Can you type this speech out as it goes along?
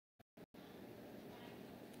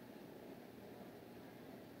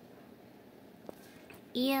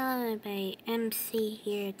Yeah, by MC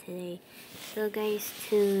here today. So guys,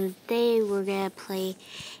 today we're gonna play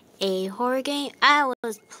a horror game. I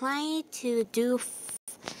was planning to do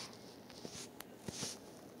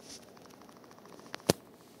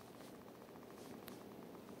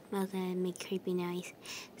gonna make creepy noise.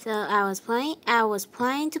 So I was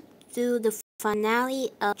planning to do the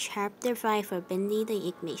finale of chapter 5 for Bendy the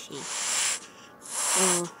Ink Machine.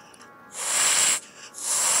 So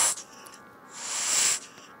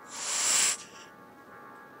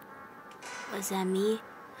was that me?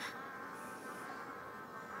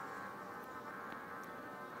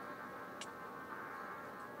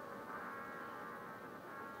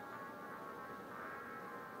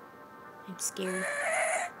 I'm scared.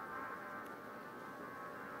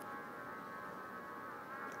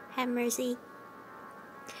 Have mercy.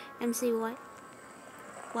 MC what?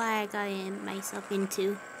 Why I got myself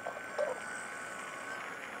into?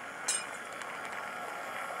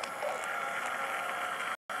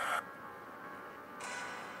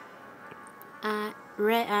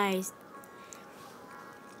 Red eyes.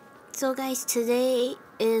 So guys, today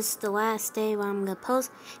is the last day where I'm gonna post.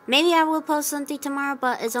 Maybe I will post something tomorrow,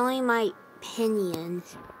 but it's only my opinion.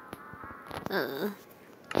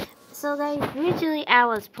 So guys, originally I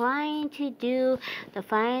was planning to do the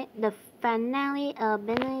finale of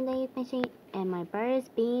Bentley Machine, and my brother's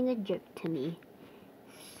being a jerk to me.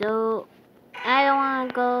 So I don't want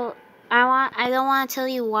to go. I don't want to tell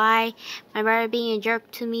you why my brother being a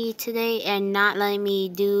jerk to me today and not letting me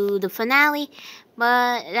do the finale,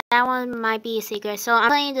 but that one might be a secret. So I'm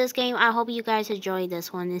playing this game. I hope you guys enjoy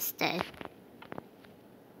this one instead.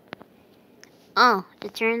 Oh,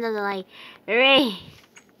 it turned to the light. Hooray!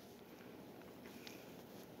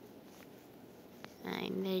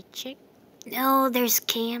 I'm gonna check. No, there's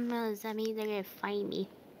cameras. That means they're gonna find me.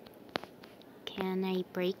 Can I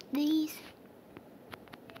break these?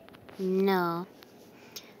 No.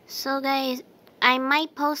 So guys, I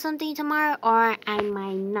might post something tomorrow or I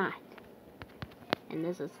might not. And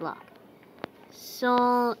this is locked.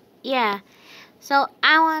 So yeah. So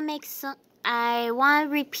I wanna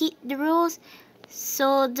repeat the rules.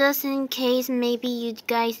 So just in case maybe you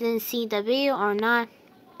guys didn't see the video or not.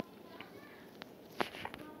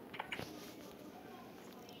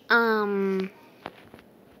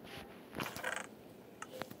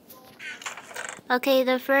 Okay,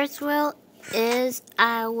 the first rule is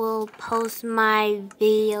I will post my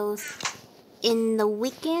videos in the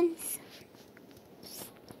weekends.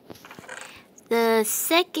 The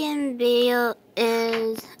second video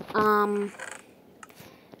is I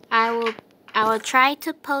will try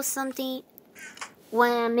to post something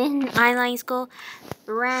when I'm in online school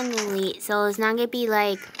randomly. So it's not gonna be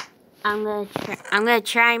like I'm gonna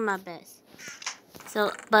try my best.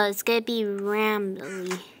 So but it's gonna be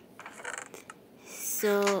randomly.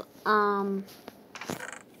 So I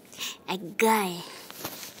got it.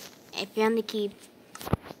 I found the key.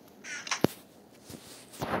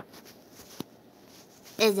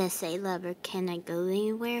 Is it say lever? Can I go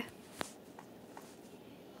anywhere?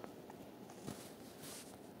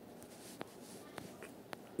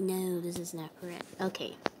 No, this is not correct.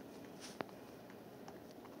 Okay.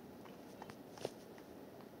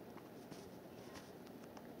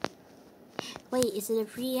 Wait, is it a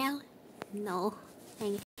free out? No.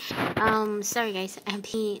 Sorry guys,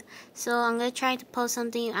 so I'm gonna try to post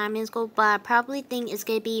something I'm in school, but I probably think it's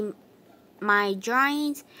gonna be my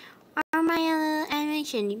drawings or my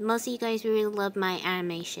animation. Most of you guys really love my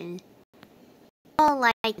animation. Oh,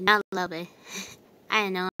 like not love it. I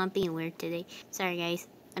don't know, I'm being weird today. Sorry guys,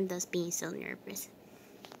 I'm just being so nervous.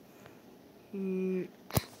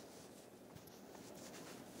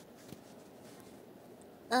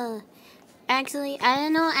 Actually, I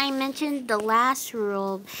don't know, I mentioned the last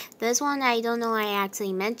rule. This one I don't know I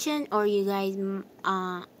actually mentioned, or you guys, or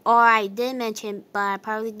I did mention, but I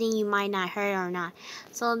probably think you might not heard or not.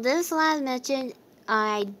 So this last mention,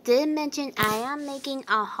 I did mention I am making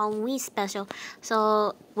a Halloween special.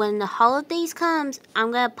 So when the holidays comes,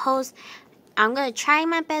 I'm gonna try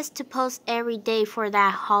my best to post every day for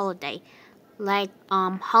that holiday. Like,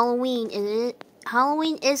 Halloween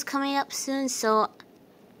is coming up soon, so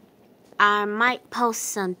I might post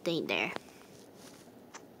something there.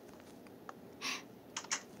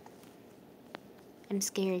 I'm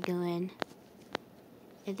scared going.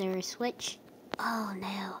 Is there a switch? Oh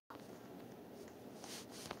no.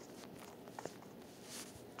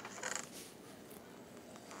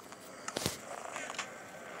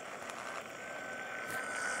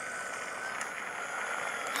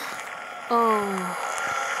 Oh.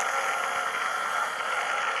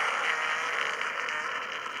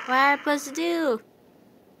 What am I supposed to do?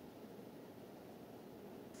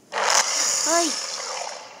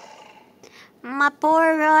 my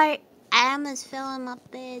poor heart. I almost fell on my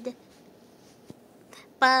bed.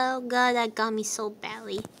 But oh god, that got me so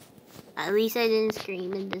badly. At least I didn't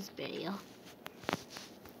scream in this video.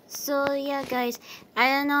 So yeah guys, I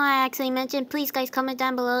don't know, I actually mentioned, please guys comment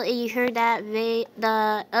down below if you heard that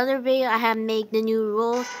the other video I have made the new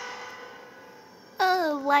rules.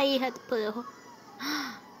 Oh, why you had to put a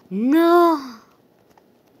no.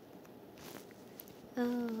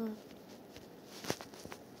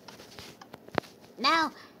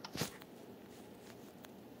 Now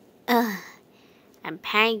I'm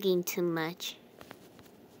panicking too much.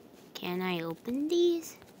 Can I open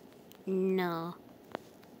these? No.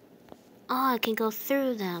 Oh, I can go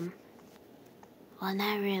through them. Well,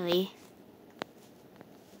 not really.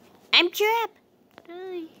 I'm trapped!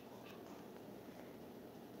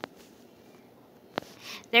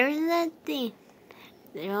 There's nothing.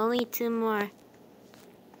 There are only 2 more.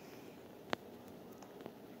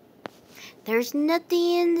 There's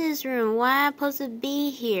nothing in this room. Why am I supposed to be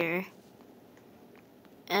here?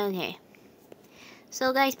 Okay.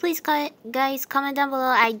 So guys, please comment down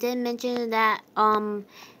below. I did mention that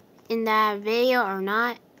in that video or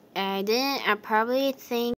not. I didn't. I probably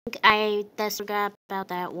think I just forgot about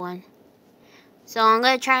that one. So I'm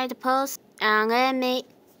gonna try to post. And I'm gonna make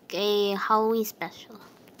a Halloween special.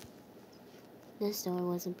 This door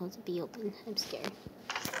wasn't supposed to be open. I'm scared.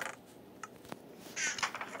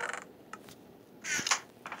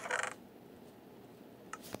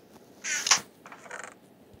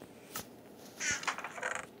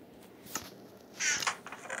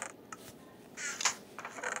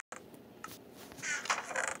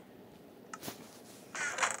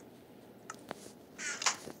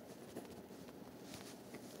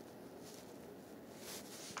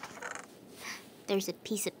 There's a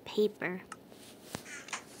piece of paper.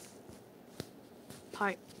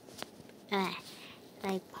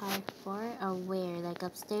 Like part 4 or where? Like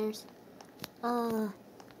upstairs? I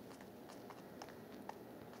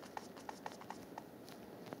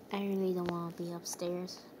really don't want to be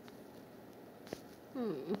upstairs.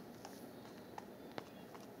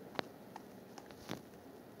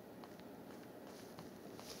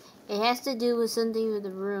 It has to do with something with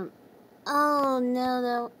the room. Oh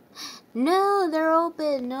no, no, they're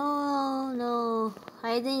open. No,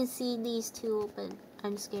 I didn't see these 2 open.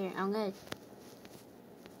 I'm scared. I'm good.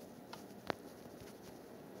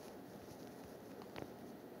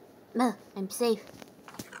 No, I'm safe.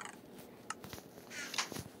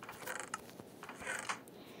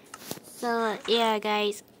 So yeah,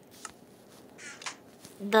 guys.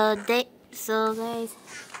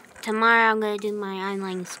 Tomorrow I'm gonna do my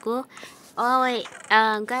online school. Oh wait,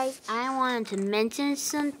 guys, I wanted to mention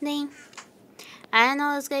something. I don't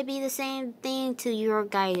know if it's gonna be the same thing to your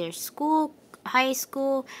guys' school, high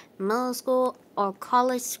school, middle school, or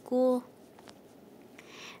college school.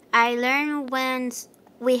 I learned when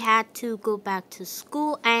we had to go back to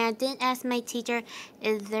school, and I didn't ask my teacher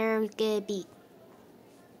if there gonna be.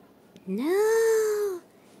 No,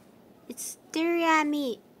 it's staring at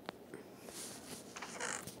me.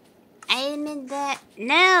 I admit that.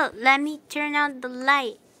 No, let me turn on the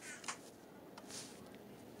light.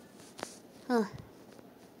 Huh.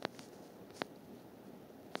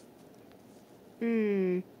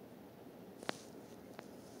 I'm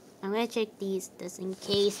gonna check these just in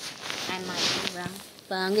case I might be wrong.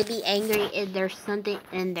 But I'm gonna be angry if there's something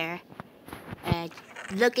in there.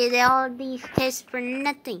 Look at all these tests for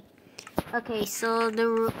nothing. Okay, so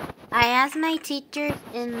I asked my teachers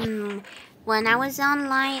when I was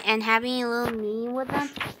online and having a little meeting with them.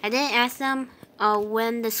 I didn't ask them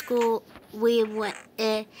when the school we went.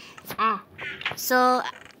 So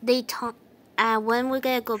they told when we're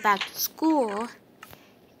gonna go back to school,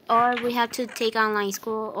 or we have to take online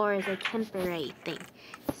school, or is a temporary thing.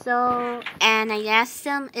 So, and I asked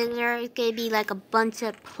them, is there gonna be like a bunch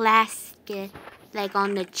of plastic, like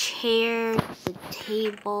on the chairs, the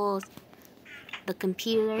tables, the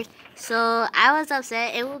computers? So I was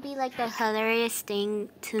upset. It would be like the hilarious thing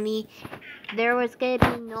to me. There was gonna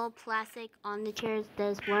be no plastic on the chairs,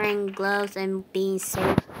 just wearing gloves and being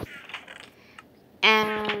safe.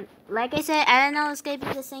 And like I said, I don't know, it's gonna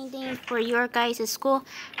be the same thing for your guys' school.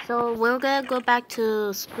 So we're gonna go back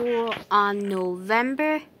to school on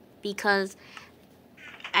November, because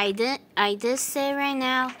I did say right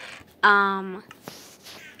now,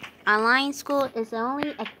 online school is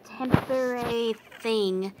only a temporary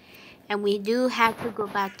thing, and we do have to go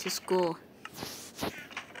back to school.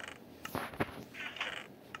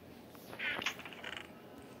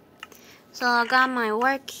 So I got my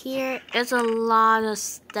work here. It's a lot of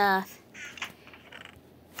stuff.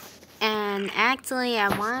 And actually, I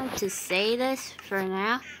wanted to say this for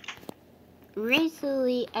now.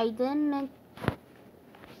 recently I didn't meant.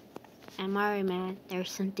 I'm already mad.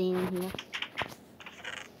 There's something in here.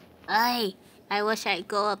 I wish I'd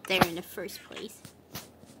go up there in the first place.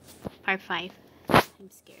 Part 5. I'm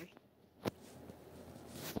scared.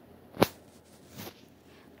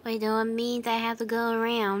 Wait, though it means I have to go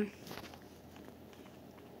around.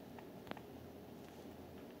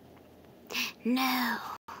 No.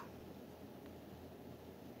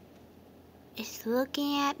 It's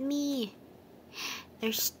looking at me.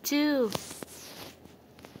 There's 2.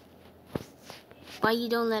 Why you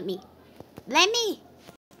don't let me? Let me!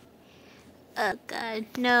 Oh god,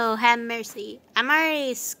 no, have mercy. I'm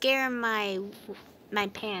already scaring my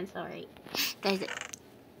pants already. Guys,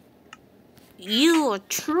 you a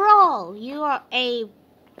troll! You are a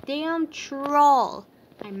damn troll.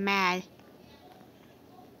 I'm mad.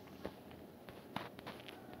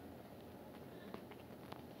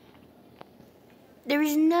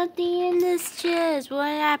 There's nothing in this chest. What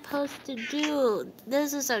am I supposed to do?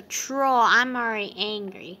 This is a troll. I'm already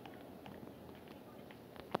angry.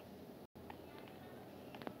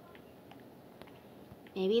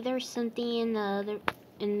 Maybe there's something in the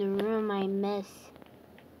room I miss.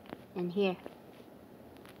 In here.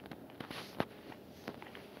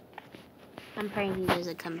 I'm praying he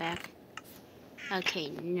doesn't come back.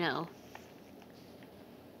 Okay, no.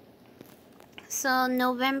 So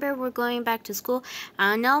November we're going back to school.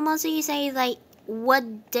 I know most of you say like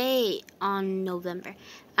what day on November.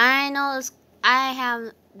 I know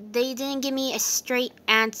they didn't give me a straight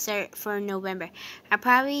answer for November. I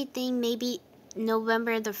probably think maybe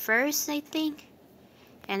November the 1st, I think.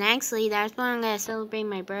 And actually that's when I'm gonna celebrate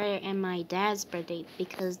my brother and my dad's birthday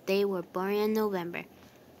because they were born in November.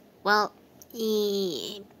 Well,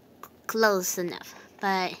 close enough,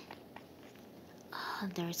 but oh,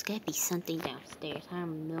 there's gotta be something downstairs. I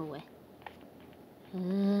don't know it.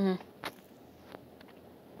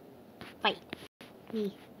 Fight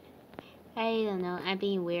me. I don't know. I'm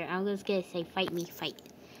being weird. I'm just gonna say fight me, fight.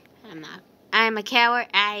 I'm not. I'm a coward.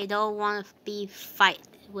 I don't want to be fight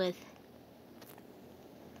with.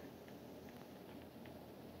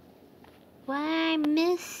 What am I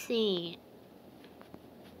missing?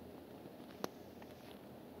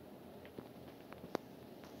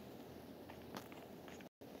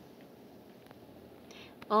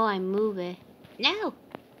 Oh, I move it. No!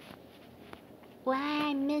 What am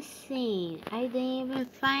I missing? I didn't even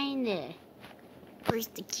find it. Where's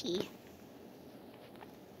the key?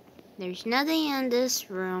 There's nothing in this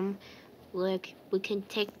room. Look, we can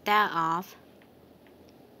take that off.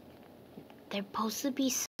 There's supposed to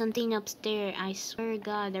be something upstairs. I swear to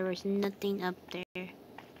God, there was nothing up there.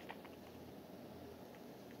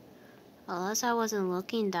 Unless I wasn't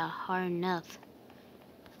looking that hard enough.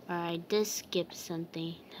 Or I did skip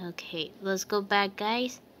something. Okay, let's go back,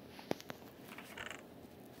 guys.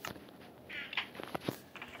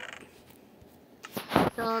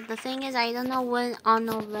 So the thing is, I don't know when on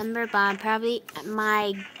November, but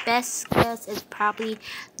my best guess is probably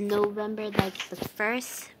November like the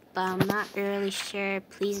 1st. But I'm not really sure.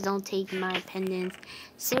 Please don't take my opinions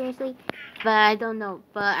seriously. But I don't know.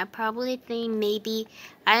 But I probably think maybe,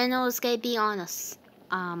 I don't know, it's gonna be on a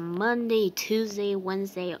Monday, Tuesday,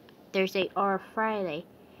 Wednesday, Thursday, or Friday.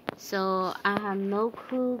 So I have no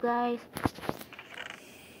clue, guys.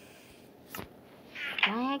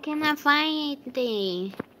 Why I cannot find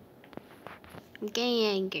anything? I'm getting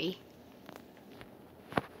angry.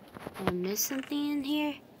 Did I miss something in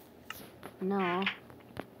here? No.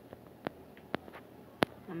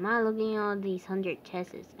 I'm not looking at all these 100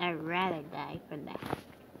 chests. I'd rather die for that.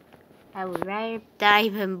 I would rather die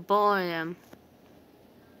than boredom.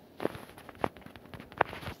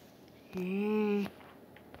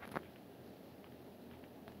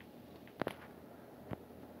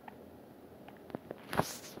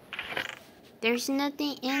 There's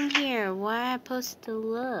nothing in here. Where am I supposed to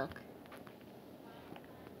look?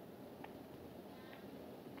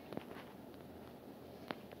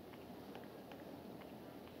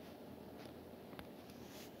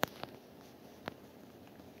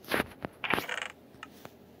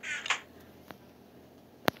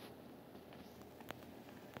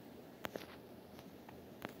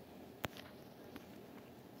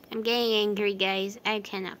 I'm getting angry, guys. I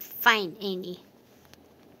cannot find any.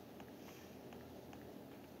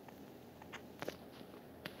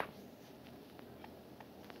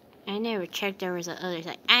 I never checked there was a other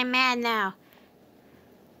side. I'm mad now.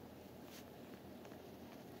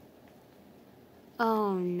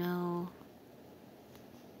 Oh no.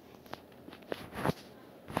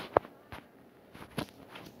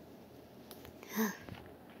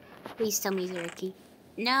 Please tell me there's a key.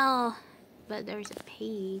 No, but there's a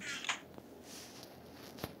page.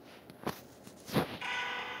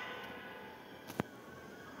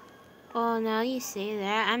 Oh, now you say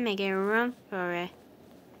that, I'm making a run for it.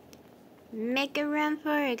 Make a run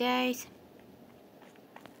for it, guys.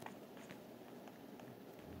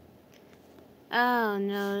 Oh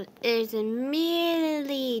no, it's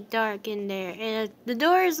immediately dark in there, and the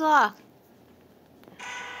door is locked.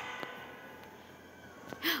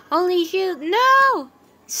 Holy shoot, no!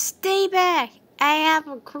 Stay back! I have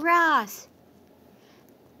a cross.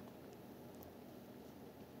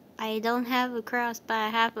 I don't have a cross, but I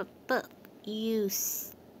have a book. You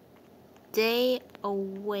stay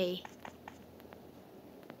away.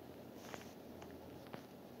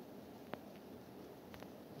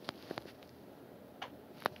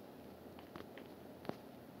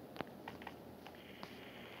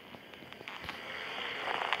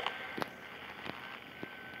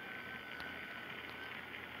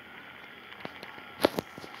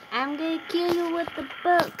 I'm gonna kill you with the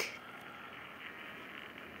book.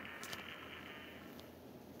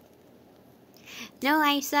 No,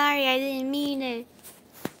 I'm sorry, I didn't mean it.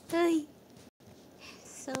 Hey.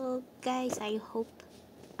 So, guys, I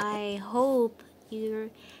hope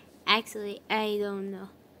you're actually, I don't know.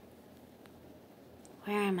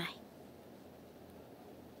 Where am I?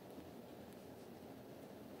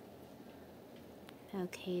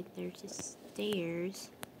 Okay, there's the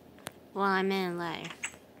stairs. Well, I'm in a ladder.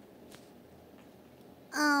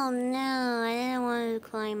 Oh no, I didn't want to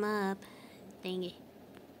climb up. Dang it.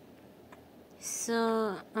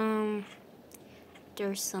 So,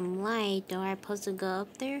 there's some light. Do I supposed to go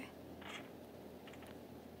up there?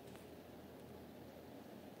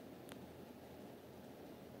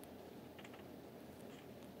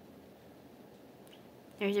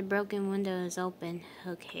 There's a broken window that's open.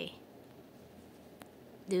 Okay.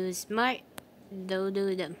 Do smart. Don't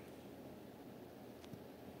do them.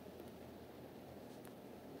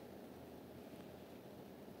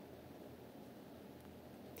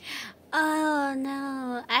 Oh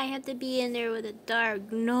no, I have to be in there with the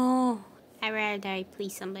dark. No, I'd rather die.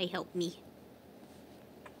 Please, somebody help me.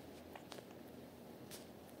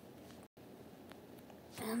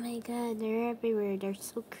 Oh my god, they're everywhere. They're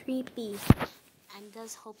so creepy. I'm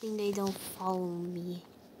just hoping they don't follow me.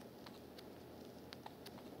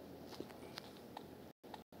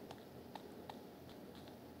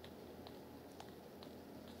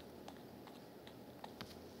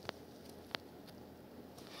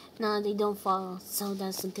 No, they don't follow, so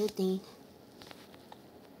that's a good thing.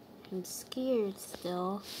 I'm scared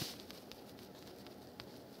still.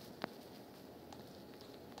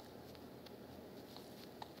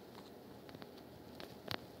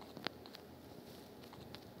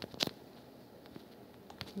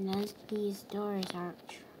 None of these doors are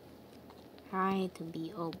trying to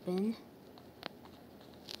be open.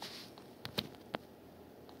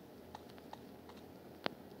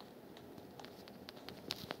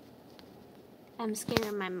 I'm scared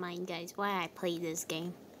of my mind, guys. Why I play this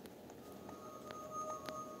game?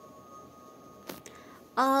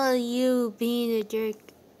 Oh, you being a jerk.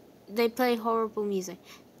 They play horrible music.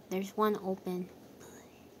 There's one open.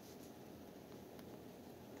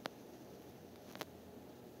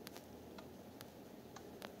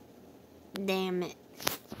 Damn it.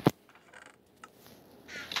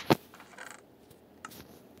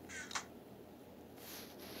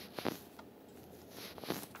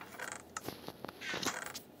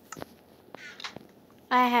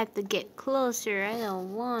 I have to get closer. I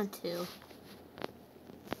don't want to.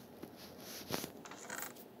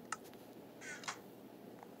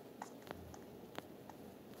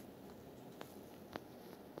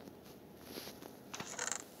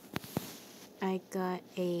 I got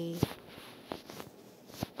a...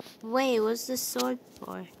 Wait, what's the sword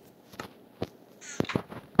for?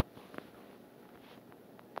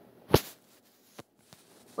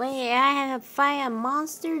 Wait, I have to fight a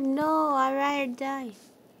monster? No, I'd rather die.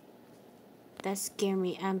 That scared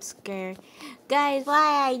me. I'm scared. Guys,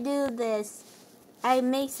 why I do this? I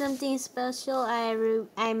make something special.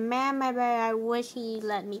 I'm mad my brother. I wish he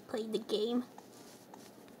let me play the game.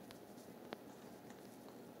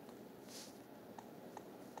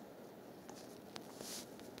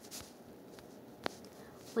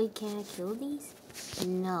 Wait, can I kill these?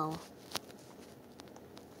 No.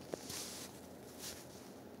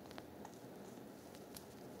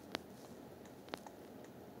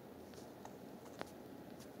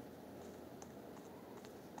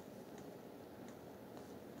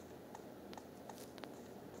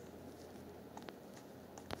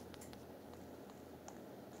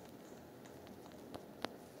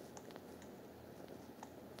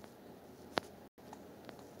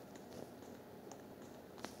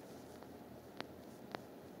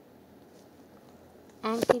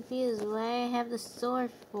 I'm confused. What I have the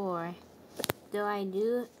sword for? Do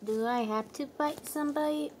I have to fight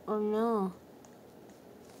somebody or no?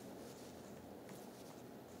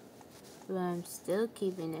 But I'm still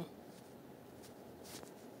keeping it.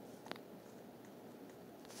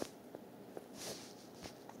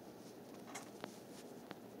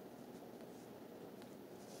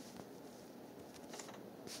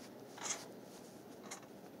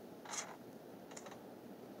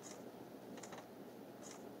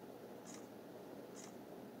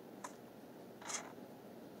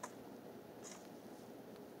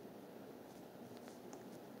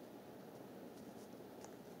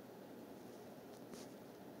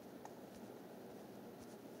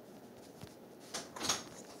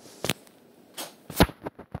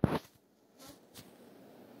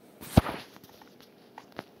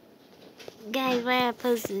 Guys, what am I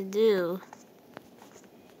supposed to do?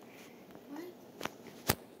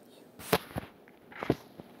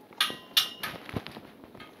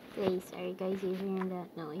 Hey, sorry guys, you're hearing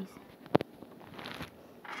that noise.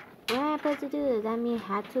 What am I supposed to do? Does that mean I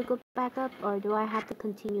have to go back up, or do I have to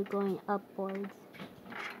continue going upwards?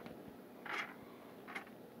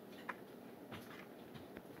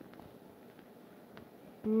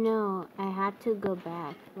 No, I have to go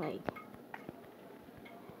back, like...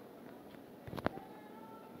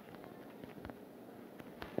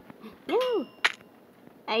 No!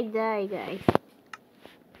 I die, guys.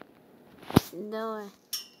 No.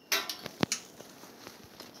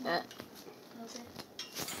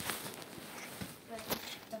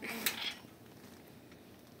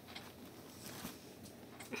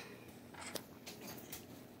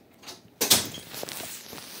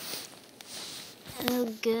 Oh,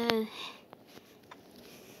 good.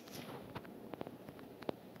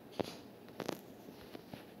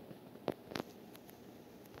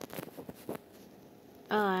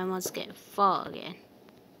 Oh, I almost get fall again.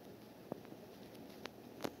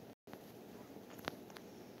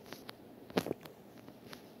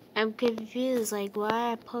 I'm confused, like, what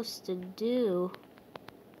am I supposed to do?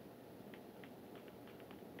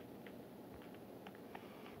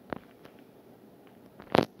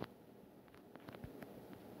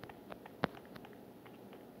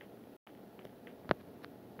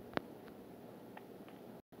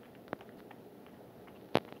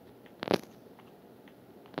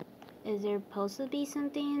 Is there supposed to be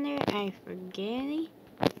something in there? I forget.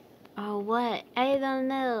 Oh, what? I don't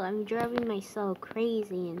know. I'm driving myself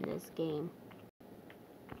crazy in this game.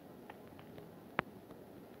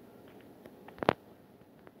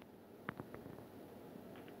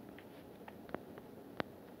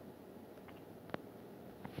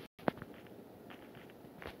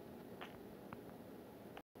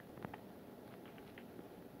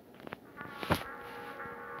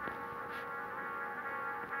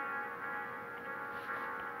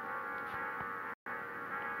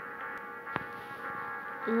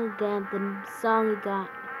 Oh god,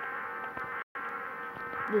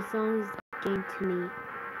 the song is getting to me.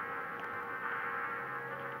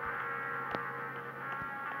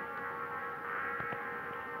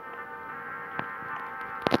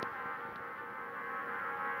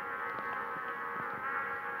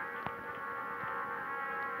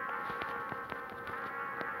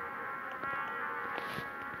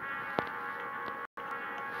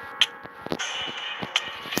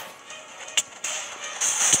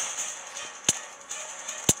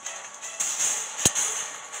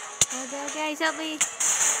 Oh god, guys, help me!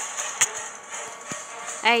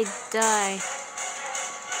 I die.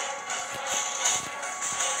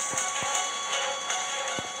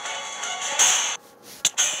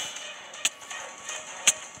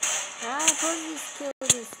 How am I supposed to kill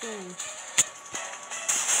this thing?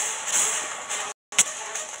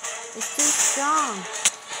 It's too strong.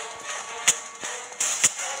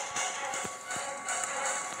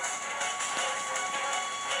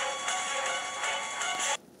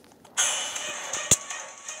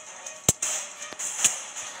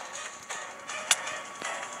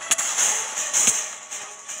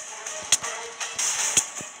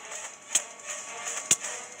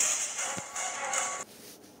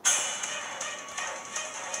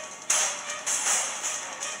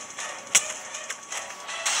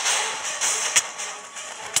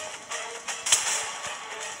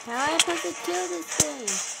 How am I supposed to kill this thing?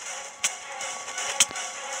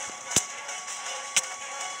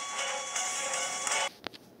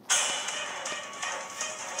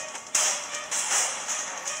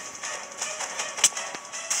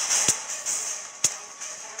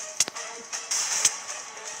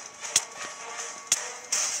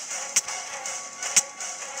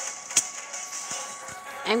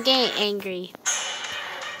 I'm getting angry.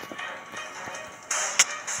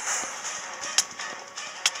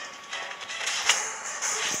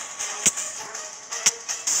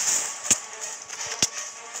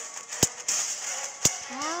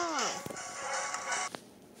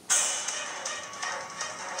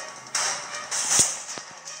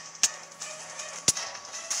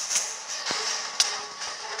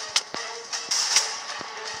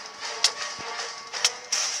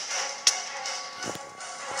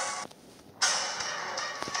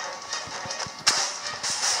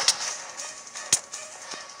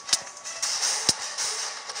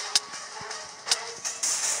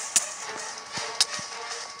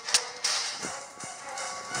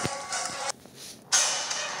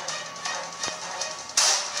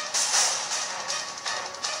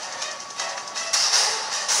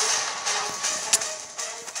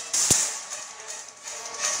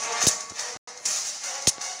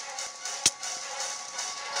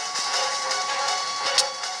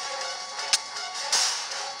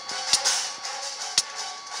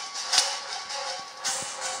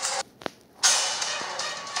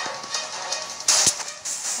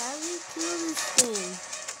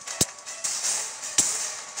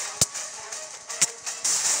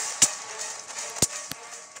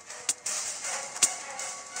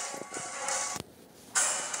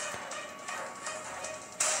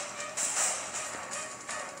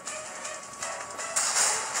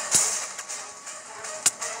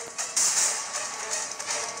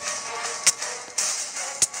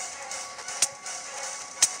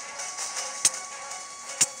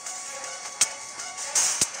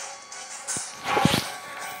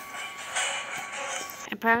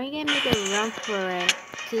 probably gonna make a run for it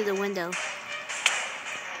to the window.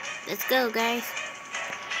 Let's go, guys.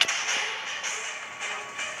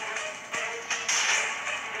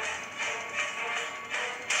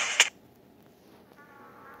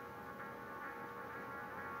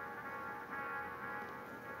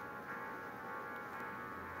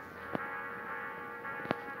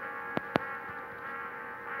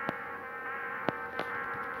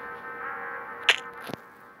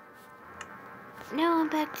 No, I'm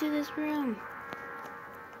back to this room.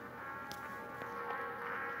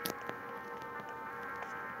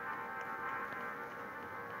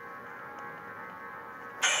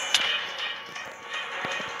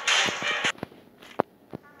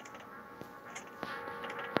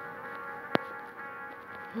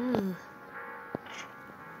 Ooh.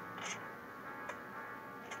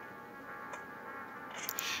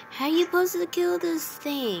 How you supposed to kill this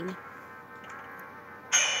thing?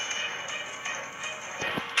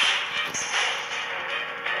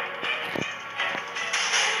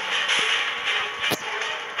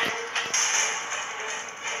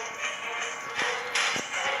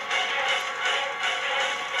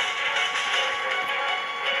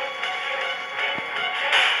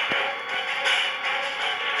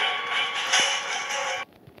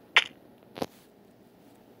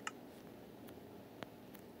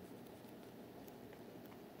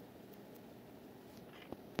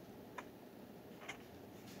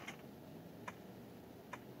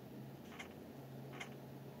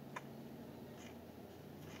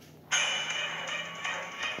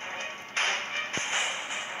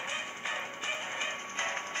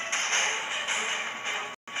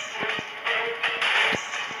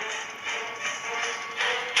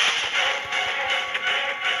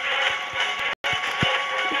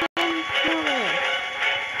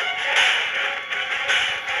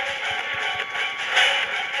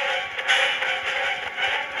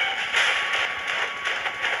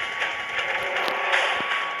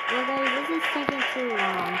 Well, guys, this is taking too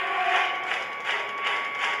long.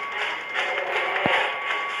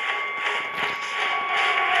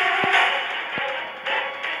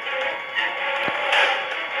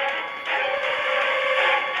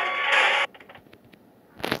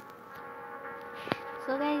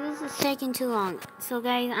 So guys, this is taking too long. So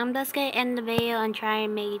guys, I'm just gonna end the video and try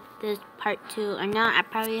and make this part 2 or not. I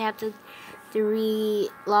probably have to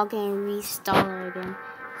re-log in and restart again.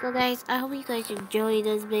 So guys, I hope you guys enjoyed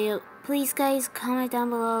this video. Please guys, comment down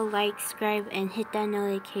below, like, subscribe, and hit that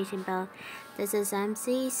notification bell. This is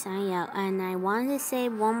MC signing out, and I wanted to say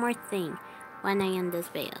one more thing when I end this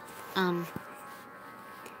video.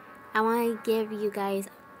 I want to give you guys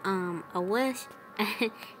a wish.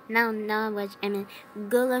 No, not a wish. I mean,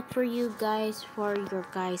 good luck for you guys for your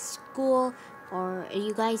guys' school, or are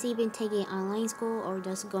you guys even taking online school or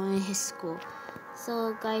just going to his school.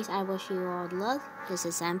 So guys, I wish you all luck. This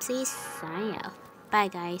is MC signing out. Bye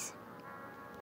guys.